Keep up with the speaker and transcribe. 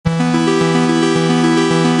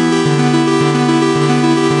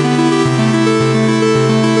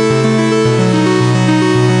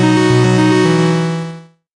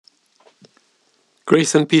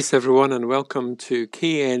Grace and peace, everyone, and welcome to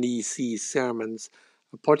KNEC Sermons,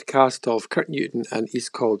 a podcast of Kurt Newton and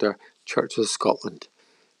East Calder Church of Scotland.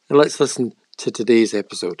 And let's listen to today's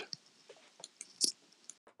episode.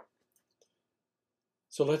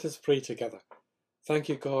 So let us pray together. Thank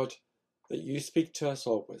you, God, that you speak to us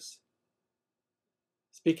always.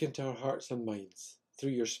 Speak into our hearts and minds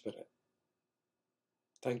through your Spirit.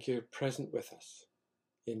 Thank you, present with us.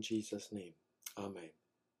 In Jesus' name, Amen.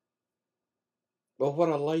 Well, what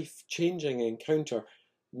a life-changing encounter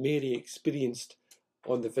Mary experienced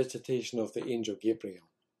on the visitation of the angel Gabriel.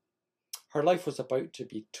 Her life was about to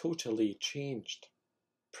be totally changed.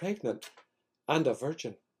 Pregnant and a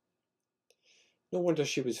virgin. No wonder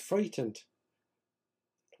she was frightened.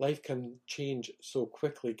 Life can change so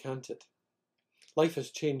quickly, can't it? Life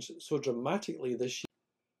has changed so dramatically this year.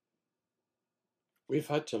 We've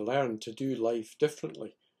had to learn to do life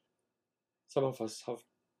differently. Some of us have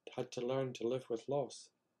had to learn to live with loss.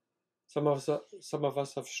 Some of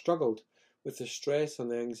us have struggled with the stress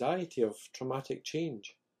and the anxiety of traumatic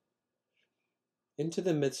change. Into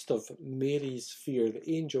the midst of Mary's fear, the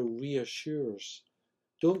angel reassures,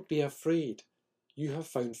 "Don't be afraid, you have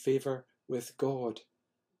found favour with God."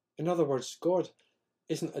 In other words, God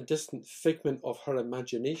isn't a distant figment of her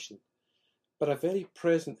imagination, but a very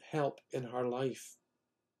present help in her life.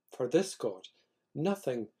 For this God,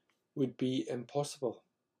 nothing would be impossible.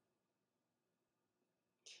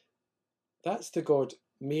 That's the God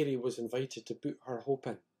Mary was invited to put her hope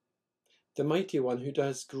in. The mighty one who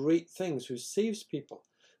does great things, who saves people,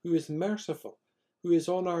 who is merciful, who is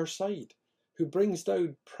on our side, who brings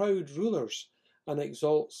down proud rulers and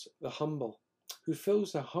exalts the humble, who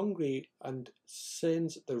fills the hungry and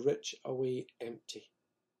sends the rich away empty.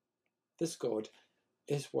 This God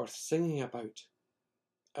is worth singing about.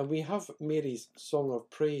 And we have Mary's song of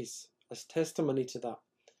praise as testimony to that,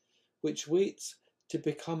 which waits to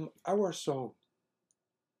become our song.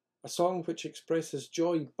 A song which expresses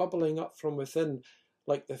joy bubbling up from within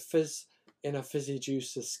like the fizz in a fizzy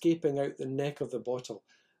juice escaping out the neck of the bottle,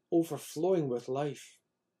 overflowing with life.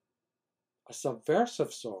 A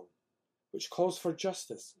subversive song which calls for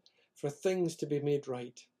justice, for things to be made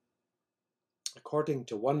right. According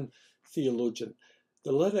to one theologian,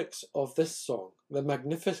 the lyrics of this song, the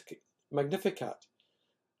Magnificat,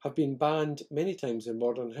 have been banned many times in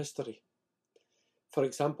modern history. For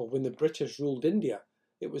example, when the British ruled India,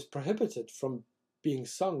 it was prohibited from being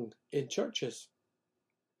sung in churches.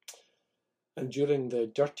 And during the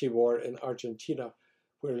Dirty War in Argentina,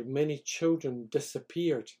 where many children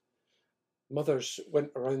disappeared, mothers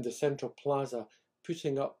went around the central plaza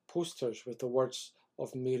putting up posters with the words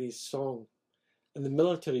of Mary's song. And the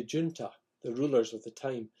military junta, the rulers of the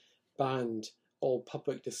time, banned all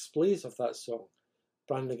public displays of that song,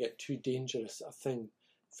 branding it too dangerous a thing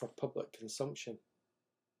for public consumption.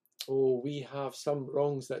 Oh, we have some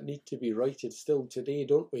wrongs that need to be righted still today,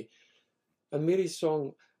 don't we? And Mary's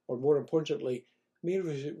song, or more importantly,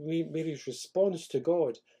 Mary's response to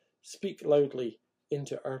God, speak loudly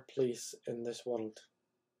into our place in this world.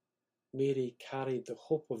 Mary carried the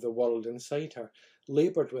hope of the world inside her,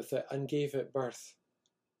 laboured with it and gave it birth.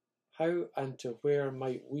 How and to where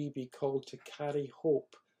might we be called to carry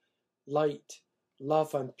hope, light,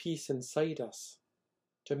 love and peace inside us,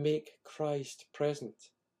 to make Christ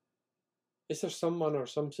present? Is there someone or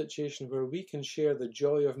some situation where we can share the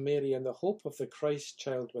joy of Mary and the hope of the Christ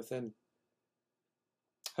child within?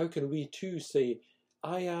 How can we too say,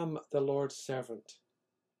 "I am the Lord's servant.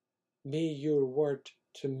 May your word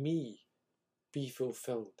to me be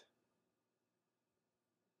fulfilled"?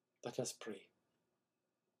 Let us pray.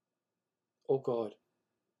 O God,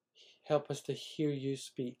 help us to hear you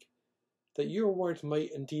speak, that your word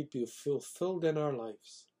might indeed be fulfilled in our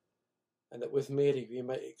lives, and that with Mary we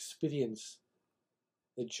might experience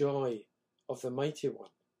the joy of the Mighty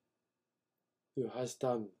One, who has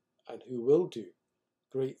done and who will do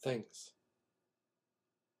great things.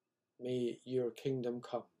 May your kingdom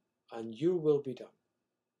come and your will be done,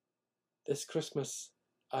 this Christmas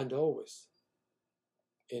and always.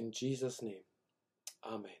 In Jesus' name,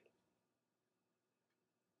 Amen.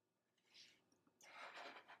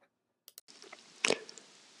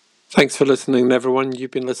 Thanks for listening, everyone.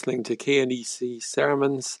 You've been listening to KNEC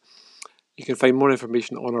Sermons. You can find more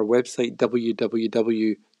information on our website,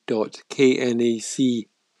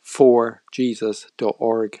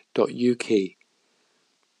 www.knec4jesus.org.uk.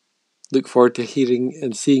 Look forward to hearing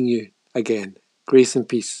and seeing you again. Grace and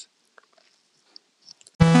peace.